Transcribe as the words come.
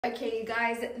Okay, you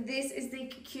guys, this is the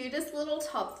cutest little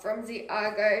top from the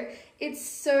Argo. It's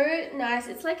so nice.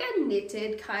 It's like a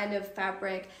knitted kind of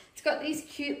fabric. It's got these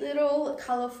cute little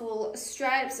colorful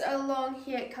stripes along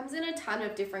here. It comes in a ton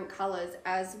of different colors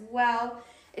as well.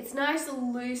 It's nice,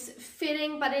 loose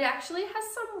fitting, but it actually has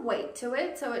some weight to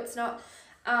it, so it's not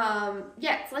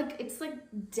yeah, it's like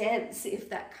dense, if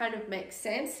that kind of makes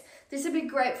sense. This would be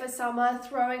great for summer,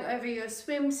 throwing over your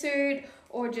swimsuit,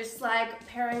 or just like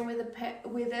pairing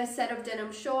with a set of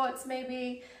denim shorts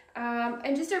maybe,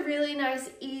 and just a really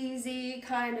nice easy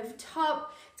kind of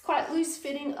top. It's quite loose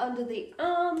fitting under the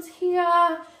arms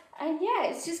here, and yeah,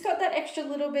 it's just got that extra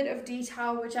little bit of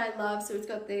detail, which I love. So it's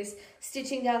got this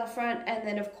stitching down the front, and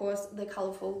then of course the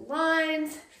colorful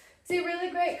lines. It's a really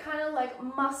great kind of like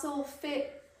muscle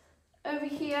fit over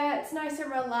here. It's nice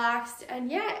and relaxed,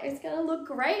 and yeah, it's gonna look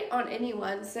great on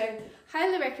anyone. So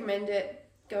highly recommend it.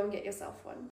 Go and get yourself one.